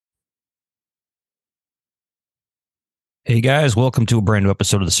Hey guys, welcome to a brand new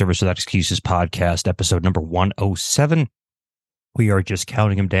episode of the Service Without Excuses podcast, episode number 107. We are just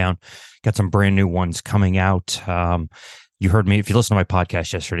counting them down. Got some brand new ones coming out. You heard me, if you listened to my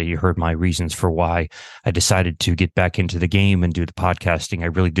podcast yesterday, you heard my reasons for why I decided to get back into the game and do the podcasting. I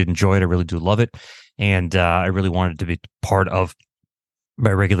really did enjoy it. I really do love it. And I really wanted to be part of my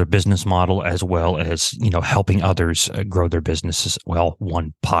regular business model, as well as helping others grow their businesses, well,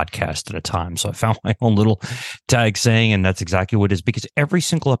 one podcast at a time. So I found my own little tag saying, and that's exactly what it is, because every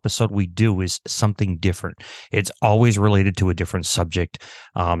single episode we do is something different. It's always related to a different subject.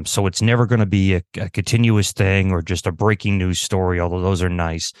 So it's never going to be a continuous thing or just a breaking news story, although those are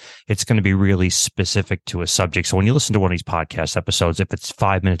nice. It's going to be really specific to a subject. So when you listen to one of these podcast episodes, if it's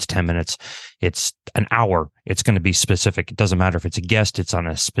 5 minutes, 10 minutes, it's an hour, it's going to be specific. It doesn't matter if it's a guest, it's on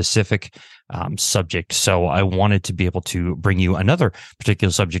a specific subject. So I wanted to be able to bring you another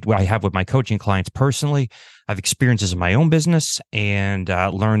particular subject I have with my coaching clients personally. I've experiences in my own business and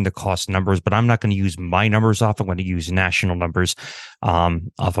learned the cost numbers, but I'm not going to use my numbers off. I'm going to use national numbers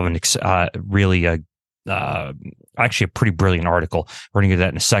off of an actually a pretty brilliant article. We're going to get that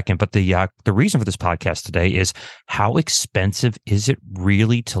in a second. But the reason for this podcast today is, how expensive is it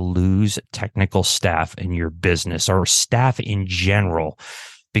really to lose technical staff in your business, or staff in general?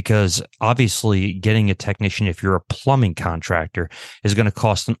 Because obviously getting a technician, if you're a plumbing contractor, is going to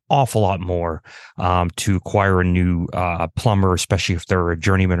cost an awful lot more to acquire a new plumber, especially if they're a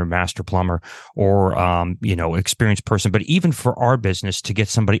journeyman or master plumber, or experienced person. But even for our business, to get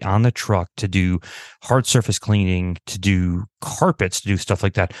somebody on the truck to do hard surface cleaning, to do carpets, to do stuff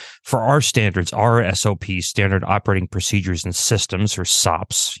like that, for our standards, our SOPs, standard operating procedures and systems, or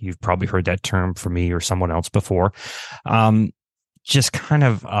SOPs, you've probably heard that term from me or someone else before, just kind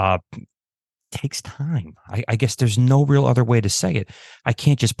of takes time. I guess there's no real other way to say it. I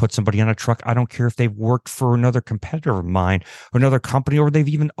can't just put somebody on a truck. I don't care if they've worked for another competitor of mine or another company, or they've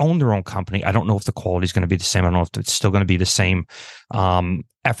even owned their own company. I don't know if the quality is going to be the same. I don't know if it's still going to be the same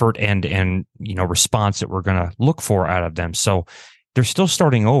effort and response that we're going to look for out of them. So they're still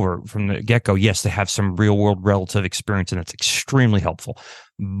starting over from the get-go. Yes, they have some real-world relative experience, and that's extremely helpful.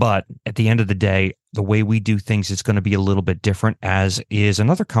 But at the end of the day, the way we do things is going to be a little bit different, as is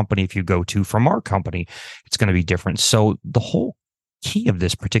another company. If you go to from our company, it's going to be different. So the whole key of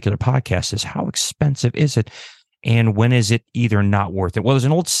this particular podcast is, how expensive is it? And when is it either not worth it? Well, there's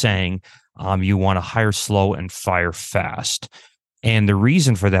an old saying, you want to hire slow and fire fast. And the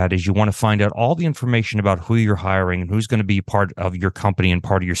reason for that is you want to find out all the information about who you're hiring and who's going to be part of your company and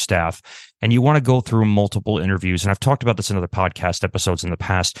part of your staff. And you want to go through multiple interviews. And I've talked about this in other podcast episodes in the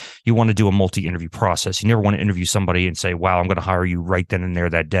past. You want to do a multi-interview process. You never want to interview somebody and say, wow, I'm going to hire you right then and there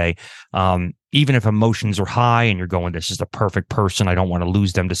that day. Even if emotions are high and you're going, this is the perfect person, I don't want to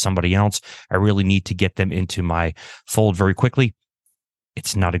lose them to somebody else, I really need to get them into my fold very quickly,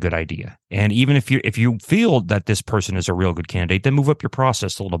 it's not a good idea. And even if you feel that this person is a real good candidate, then move up your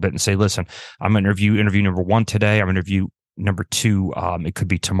process a little bit and say, listen, I'm going to interview number one today. I'm going to interview number two. It could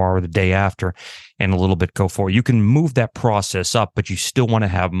be tomorrow or the day after, and a little bit go forward. You can move that process up, but you still want to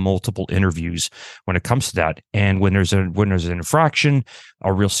have multiple interviews when it comes to that. And when there's an infraction,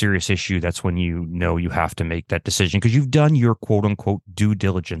 a real serious issue, that's when you have to make that decision, because you've done your quote unquote due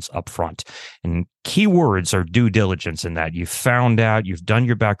diligence up front. And keywords are due diligence in that. You've found out, you've done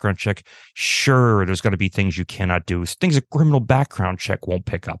your background check. Sure, there's going to be things you cannot do, things a criminal background check won't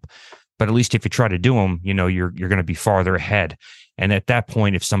pick up. But at least if you try to do them, you're going to be farther ahead. And at that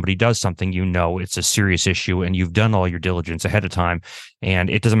point, if somebody does something, it's a serious issue, and you've done all your diligence ahead of time.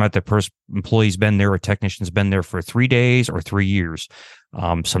 And it doesn't matter if the employee's been there or technician's been there for 3 days or 3 years.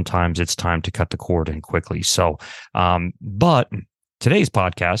 Sometimes it's time to cut the cord in quickly. So, but today's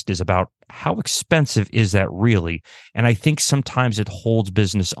podcast is about, how expensive is that really? And I think sometimes it holds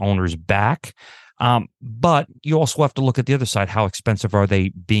business owners back. But you also have to look at the other side. How expensive are they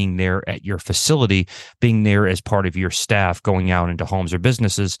being there at your facility, being there as part of your staff, going out into homes or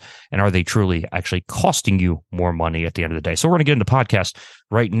businesses? And are they truly actually costing you more money at the end of the day? So we're going to get into the podcast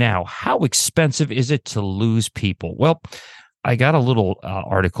right now. How expensive is it to lose people? Well, I got a little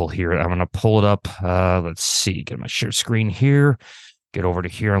article here. I'm going to pull it up. Let's see, get my share screen here. Get over to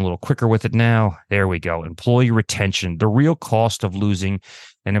here. I'm a little quicker with it now. There we go. Employee retention, the real cost of losing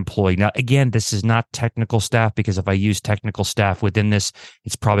an employee. Now, again, this is not technical staff, because if I use technical staff within this,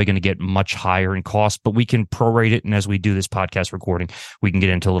 it's probably going to get much higher in cost, but we can prorate it. And as we do this podcast recording, we can get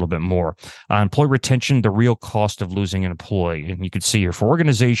into a little bit more. Employee retention, the real cost of losing an employee. And you can see here, for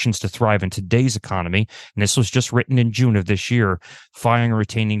organizations to thrive in today's economy, and this was just written in June of this year, finding and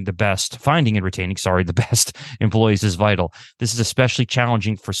retaining the best employees is vital. This is especially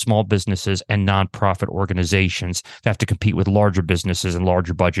challenging for small businesses and nonprofit organizations that have to compete with larger businesses and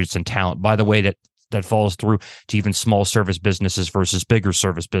larger budgets and talent. By the way, that falls through to even small service businesses versus bigger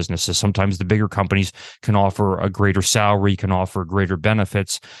service businesses. Sometimes the bigger companies can offer a greater salary, can offer greater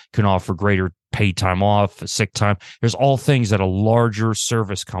benefits, can offer greater paid time off, sick time. There's all things that a larger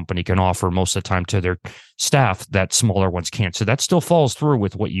service company can offer most of the time to their staff that smaller ones can't. So that still falls through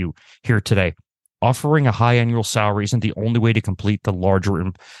with what you hear today. Offering a high annual salary isn't the only way to compete with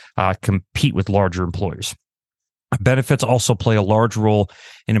larger employers. Benefits also play a large role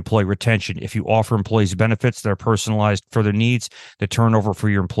in employee retention. If you offer employees benefits that are personalized for their needs, the turnover for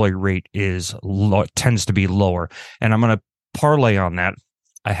your employee rate tends to be lower. And I'm going to parlay on that.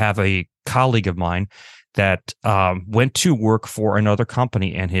 I have a colleague of mine that went to work for another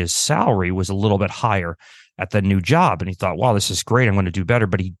company, and his salary was a little bit higher at the new job. And he thought, wow, this is great, I'm going to do better.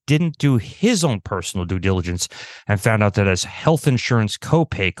 But he didn't do his own personal due diligence and found out that his health insurance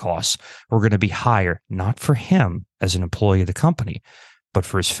copay costs were going to be higher, not for him as an employee of the company, but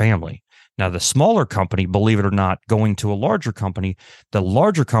for his family. Now, the smaller company, believe it or not, going to a larger company, the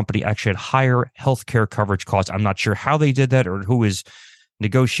larger company actually had higher healthcare coverage costs. I'm not sure how they did that or who is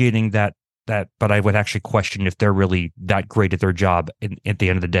negotiating that, but I would actually question if they're really that great at their job at the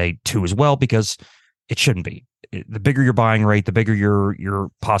end of the day too as well, because it shouldn't be. The bigger your buying rate, the bigger your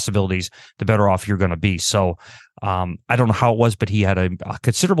possibilities, the better off you're going to be. So I don't know how it was, but he had a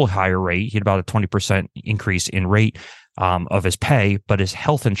considerable higher rate. He had about a 20% increase in rate of his pay, but his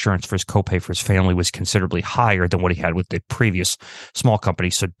health insurance for his copay for his family was considerably higher than what he had with the previous small company.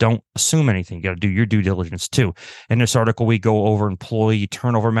 So don't assume anything. You got to do your due diligence too. In this article, we go over employee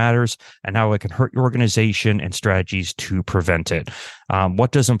turnover matters and how it can hurt your organization and strategies to prevent it.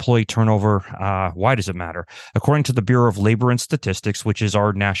 What does employee turnover, why does it matter? According to the Bureau of Labor and Statistics, which is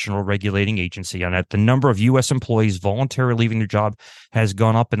our national regulating agency on it, the number of U.S. employees voluntarily leaving their job has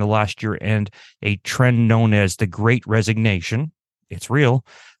gone up in the last year, and a trend known as the Great Resignation, it's real.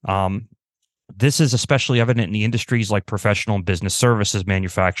 This is especially evident in the industries like professional and business services,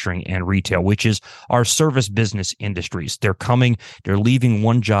 manufacturing, and retail, which is our service business industries. They're leaving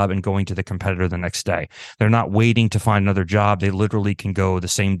one job and going to the competitor the next day. They're not waiting to find another job. They literally can go the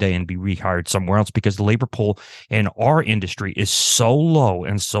same day and be rehired somewhere else, because the labor pool in our industry is so low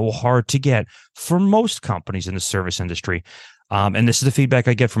and so hard to get for most companies in the service industry. And this is the feedback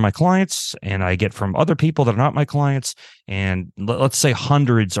I get from my clients, and I get from other people that are not my clients. And let's say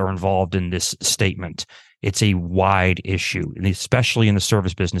hundreds are involved in this statement. It's a wide issue, and especially in the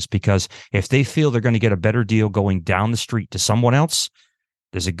service business, because if they feel they're going to get a better deal going down the street to someone else,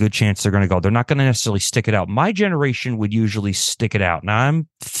 there's a good chance they're going to go. They're not going to necessarily stick it out. My generation would usually stick it out. Now, I'm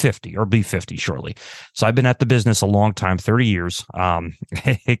 50 or be 50 shortly. So I've been at the business a long time, 30 years.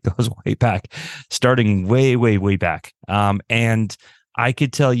 It goes way back, starting way, way, way back. And I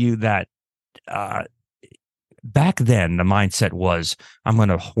could tell you that back then, the mindset was, I'm going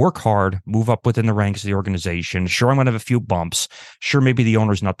to work hard, move up within the ranks of the organization. Sure, I'm going to have a few bumps. Sure, maybe the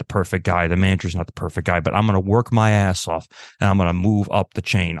owner's not the perfect guy, the manager's not the perfect guy, but I'm going to work my ass off, and I'm going to move up the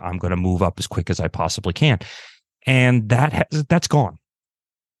chain. I'm going to move up as quick as I possibly can. And that's gone.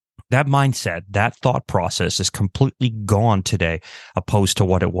 That mindset, that thought process is completely gone today, opposed to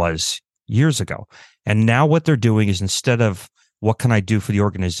what it was years ago. And now what they're doing is, instead of what can I do for the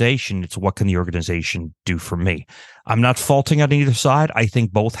organization, it's what can the organization do for me. I'm not faulting on either side. I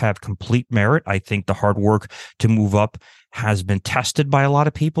think both have complete merit. I think the hard work to move up has been tested by a lot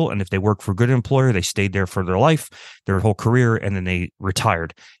of people. And if they work for a good employer, they stayed there for their life, their whole career, and then they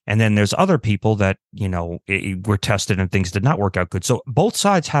retired. And then there's other people that, were tested and things did not work out good. So both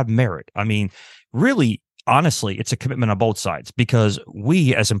sides have merit. I mean, really, honestly, it's a commitment on both sides, because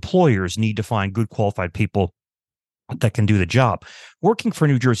we as employers need to find good qualified people that can do the job. Working for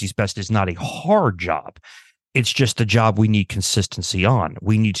New Jersey's Best is not a hard job. It's just a job we need consistency on.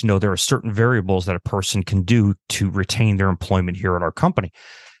 We need to know there are certain variables that a person can do to retain their employment here at our company.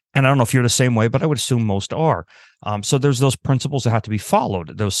 And I don't know if you're the same way, but I would assume most are. So there's those principles that have to be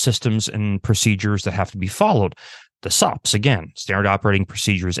followed, those systems and procedures that have to be followed. The SOPs, again, standard operating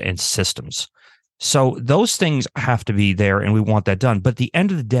procedures and systems. So those things have to be there, and we want that done. But at the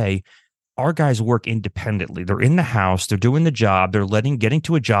end of the day, our guys work independently. They're in the house, they're doing the job, they're getting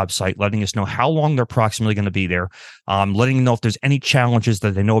to a job site, letting us know how long they're approximately going to be there, letting them know if there's any challenges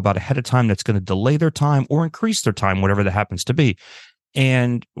that they know about ahead of time that's going to delay their time or increase their time, whatever that happens to be.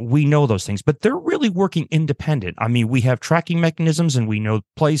 And we know those things, but they're really working independent. I mean, we have tracking mechanisms and we know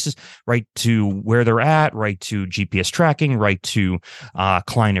places, right to where they're at, right to GPS tracking, right to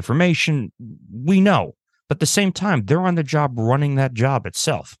client information. We know, but at the same time, they're on the job running that job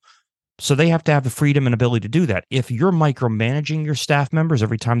itself. So they have to have the freedom and ability to do that. If you're micromanaging your staff members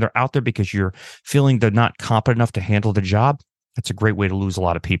every time they're out there because you're feeling they're not competent enough to handle the job, that's a great way to lose a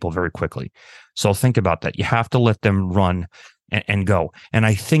lot of people very quickly. So think about that. You have to let them run and go. And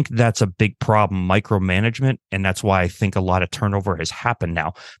I think that's a big problem, micromanagement. And that's why I think a lot of turnover has happened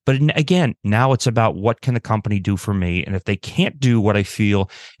now. But again, now it's about what can the company do for me? And if they can't do what I feel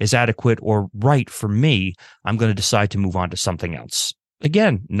is adequate or right for me, I'm going to decide to move on to something else.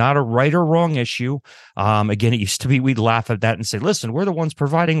 Again, not a right or wrong issue. Again, it used to be we'd laugh at that and say, listen, we're the ones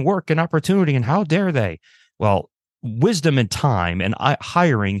providing work and opportunity, and how dare they? Well, wisdom and time and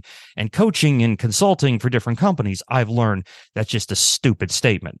hiring and coaching and consulting for different companies, I've learned that's just a stupid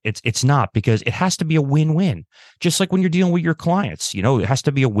statement. It's not, because it has to be a win-win. Just like when you're dealing with your clients, it has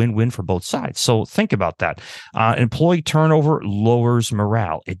to be a win-win for both sides. So think about that. Employee turnover lowers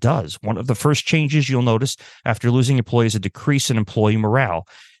morale. It does. One of the first changes you'll notice after losing employees is a decrease in employee morale.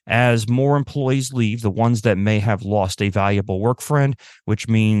 As more employees leave, the ones that may have lost a valuable work friend, which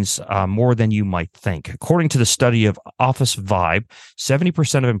means more than you might think. According to the study of Office Vibe,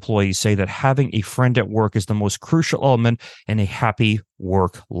 70% of employees say that having a friend at work is the most crucial element in a happy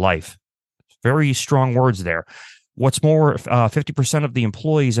work life. Very strong words there. What's more, 50% of the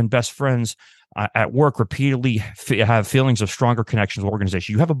employees and best friends at work repeatedly have feelings of stronger connections with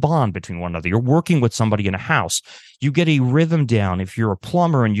organization. You have a bond between one another. You're working with somebody in a house. You get a rhythm down. If you're a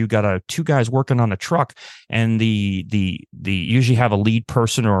plumber and you got two guys working on a truck, and the usually have a lead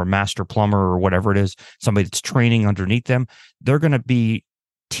person or a master plumber or whatever it is, somebody that's training underneath them, they're going to be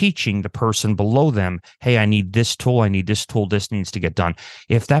teaching the person below them, hey, I need this tool, this needs to get done.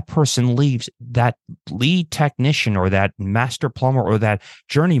 If that person leaves, that lead technician or that master plumber or that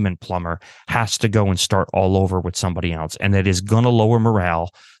journeyman plumber has to go and start all over with somebody else, and it is going to lower morale.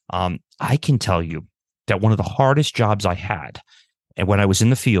 I can tell you that one of the hardest jobs I had, and when I was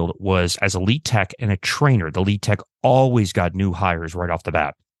in the field, was as a lead tech and a trainer. The lead tech always got new hires right off the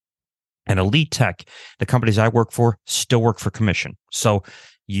bat. And a lead tech, the companies I work for still work for commission. So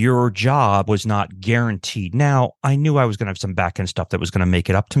your job was not guaranteed. Now, I knew I was going to have some back-end stuff that was going to make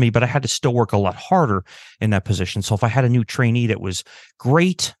it up to me, but I had to still work a lot harder in that position. So if I had a new trainee that was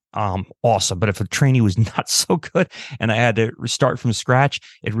great, awesome. But if a trainee was not so good and I had to restart from scratch,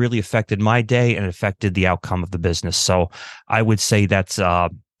 it really affected my day and it affected the outcome of the business. So I would say that's a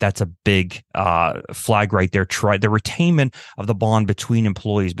big flag right there. The retainment of the bond between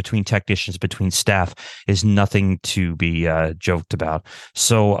employees, between technicians, between staff is nothing to be joked about.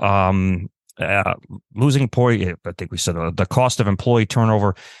 So losing employee, I think we said the cost of employee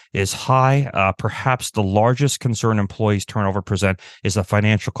turnover is high. Perhaps the largest concern employees turnover present is the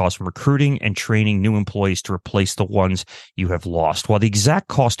financial cost of recruiting and training new employees to replace the ones you have lost. While the exact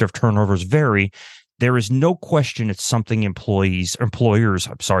cost of turnovers vary, there is no question it's something employers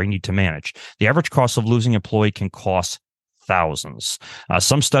need to manage. The average cost of losing an employee can cost thousands.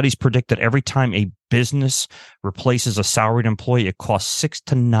 Some studies predict that every time a business replaces a salaried employee, it costs 6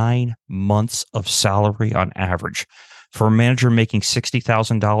 to 9 months of salary on average. For a manager making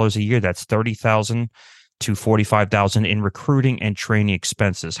 $60,000 a year, that's $30,000 to $45,000 in recruiting and training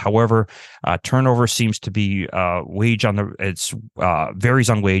expenses. However, turnover seems to be varies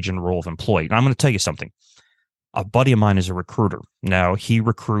on wage and role of employee. And I'm going to tell you something. A buddy of mine is a recruiter. Now, he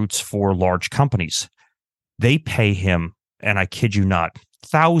recruits for large companies. They pay him, and I kid you not,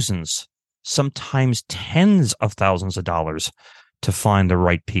 thousands, sometimes tens of thousands of dollars to find the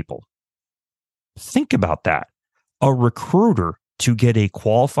right people. Think about that. A recruiter, to get a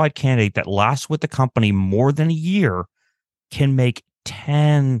qualified candidate that lasts with the company more than a year, can make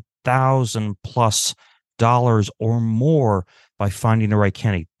 $10,000 plus or more by finding the right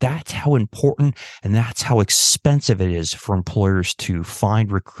candidate. That's how important and that's how expensive it is for employers to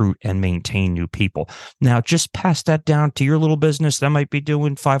find, recruit, and maintain new people. Now, just pass that down to your little business that might be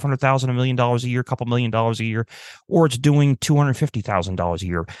doing $500,000, $1 million a year, a couple $1 million a year, or it's doing $250,000 a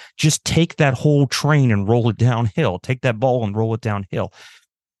year. Just take that whole train and roll it downhill. Take that ball and roll it downhill.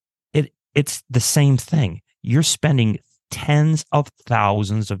 It's the same thing. You're spending tens of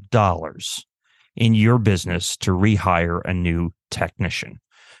thousands of dollars in your business to rehire a new technician.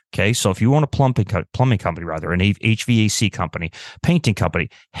 Okay, so if you own a plumbing company, rather, an HVAC company, painting company,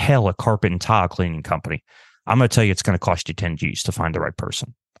 hell, a carpet and tile cleaning company, I'm going to tell you it's going to cost you 10 G's to find the right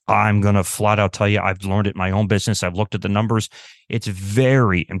person. I'm going to flat out tell you, I've learned it in my own business. I've looked at the numbers. It's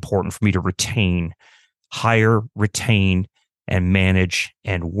very important for me to hire, retain, and manage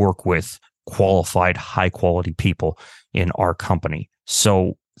and work with qualified, high quality people in our company.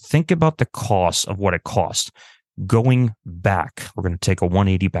 So think about the cost of what it costs. Going back, we're going to take a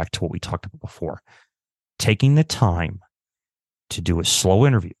 180 back to what we talked about before. Taking the time to do a slow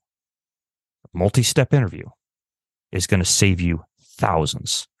interview, a multi-step interview, is going to save you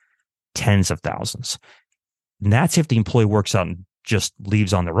thousands, tens of thousands. And that's if the employee works out and just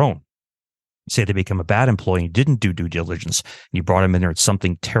leaves on their own. Say they become a bad employee and didn't do due diligence, and you brought them in there and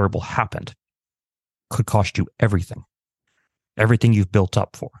something terrible happened. Could cost you everything you've built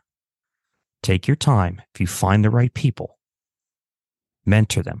up for. Take your time. If you find the right people,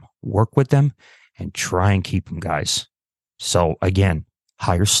 mentor them, work with them, and try and keep them, guys. So again,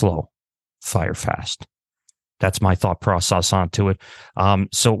 hire slow, fire fast. That's my thought process onto it.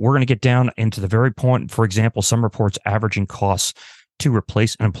 So we're going to get down into the very point. For example, some reports averaging costs to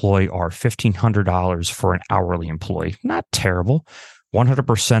replace an employee are $1,500 for an hourly employee. Not terrible.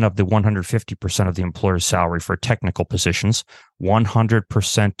 100% of the 150% of the employer's salary for technical positions,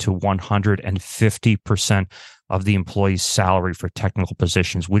 100% to 150% of the employee's salary for technical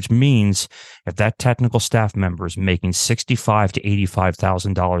positions, which means if that technical staff member is making $65,000 to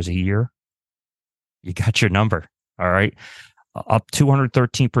 $85,000 a year, you got your number. All right. Up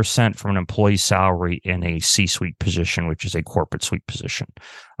 213% from an employee's salary in a C-suite position, which is a corporate suite position.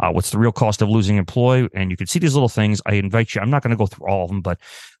 What's the real cost of losing an employee? And you can see these little things. I invite you, I'm not going to go through all of them, but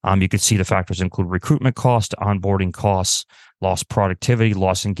you can see the factors include recruitment cost, onboarding costs, lost productivity,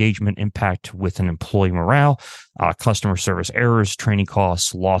 lost engagement, impact with an employee morale, customer service errors, training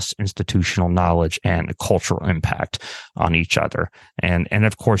costs, lost institutional knowledge, and cultural impact on each other. And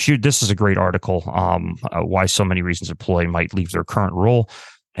of course, this is a great article, why so many reasons an employee might leave their current role.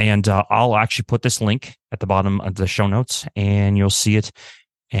 And I'll actually put this link at the bottom of the show notes, and you'll see it.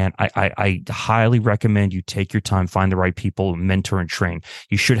 And I highly recommend you take your time, find the right people, mentor and train.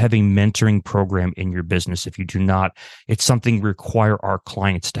 You should have a mentoring program in your business. If you do not, it's something we require our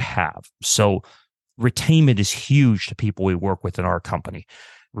clients to have. So retainment is huge to people we work with in our company.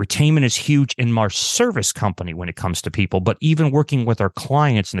 Retainment is huge in our service company when it comes to people, but even working with our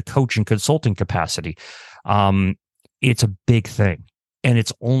clients in a coach and consulting capacity, it's a big thing, and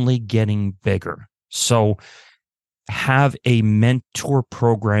it's only getting bigger. So have a mentor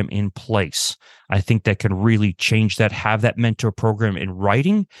program in place. I think that can really change that. Have that mentor program in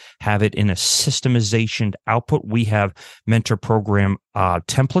writing, have it in a systemization output. We have mentor program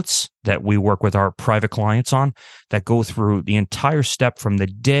templates that we work with our private clients on that go through the entire step from the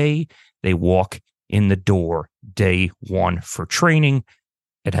day they walk in the door, day one for training.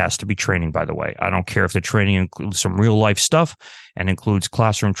 It has to be training, by the way. I don't care if the training includes some real life stuff and includes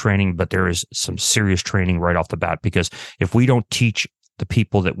classroom training, but there is some serious training right off the bat, because if we don't teach the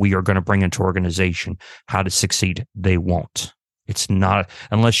people that we are going to bring into organization how to succeed, they won't. It's not,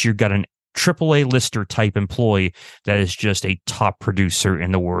 unless you've got an AAA lister type employee that is just a top producer,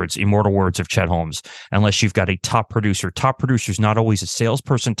 in the immortal words of Chet Holmes. Unless you've got a top producer is not always a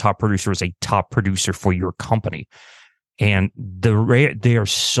salesperson. Top producer is a top producer for your company. And they are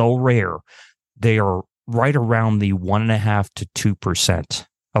so rare. They are right around the 1.5% to 2%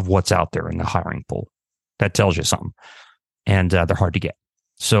 of what's out there in the hiring pool. That tells you something. And they're hard to get.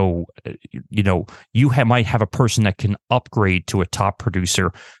 So, might have a person that can upgrade to a top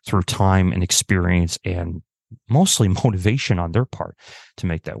producer through time and experience and mostly motivation on their part to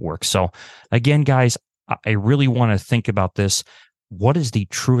make that work. So again, guys, I really want to think about this. What is the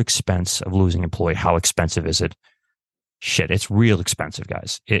true expense of losing an employee? How expensive is it? Shit, it's real expensive,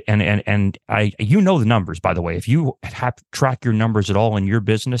 guys. And you know the numbers, by the way. If you track your numbers at all in your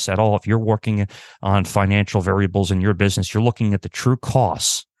business at all, if you're working on financial variables in your business, you're looking at the true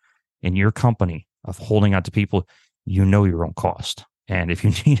costs in your company of holding on to people. You know your own cost. And if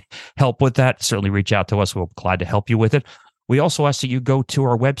you need help with that, certainly reach out to us. We'll be glad to help you with it. We also ask that you go to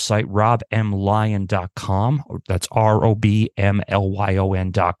our website, robmlyon.com. That's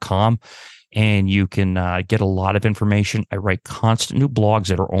ROBMLYON.com. And you can get a lot of information. I write constant new blogs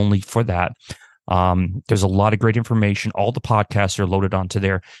that are only for that. There's a lot of great information. All the podcasts are loaded onto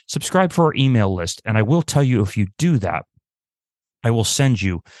there. Subscribe for our email list. And I will tell you, if you do that, I will send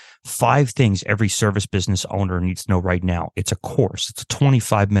you 5 things every service business owner needs to know right now. It's a course. It's a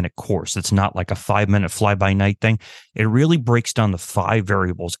 25-minute course. It's not like a 5-minute fly-by-night thing. It really breaks down the 5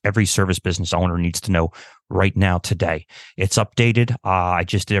 variables every service business owner needs to know right now today. It's updated. I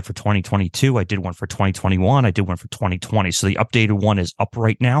just did it for 2022. I did one for 2021. I did one for 2020. So the updated one is up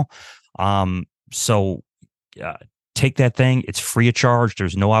right now. So take that thing. It's free of charge.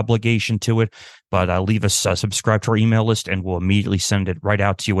 There's no obligation to it, but leave us subscribe to our email list and we'll immediately send it right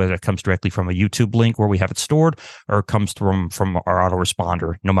out to you, whether it comes directly from a YouTube link where we have it stored or it comes from our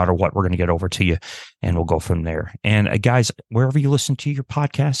autoresponder. No matter what, we're going to get over to you and we'll go from there. And guys, wherever you listen to your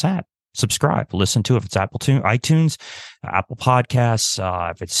podcasts at, subscribe, listen to it. If it's iTunes, Apple Podcasts,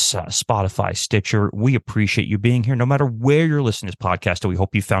 if it's Spotify, Stitcher, we appreciate you being here. No matter where you're listening to this podcast, we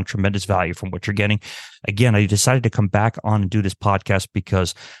hope you found tremendous value from what you're getting. Again, I decided to come back on and do this podcast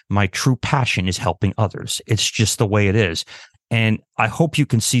because my true passion is helping others. It's just the way it is. And I hope you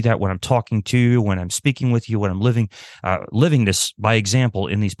can see that when I'm talking to you, when I'm speaking with you, when I'm living this by example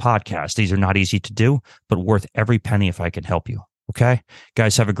in these podcasts. These are not easy to do, but worth every penny if I can help you. Okay,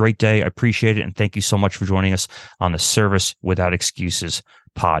 guys, have a great day. I appreciate it. And thank you so much for joining us on the Service Without Excuses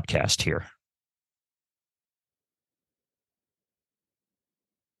podcast here.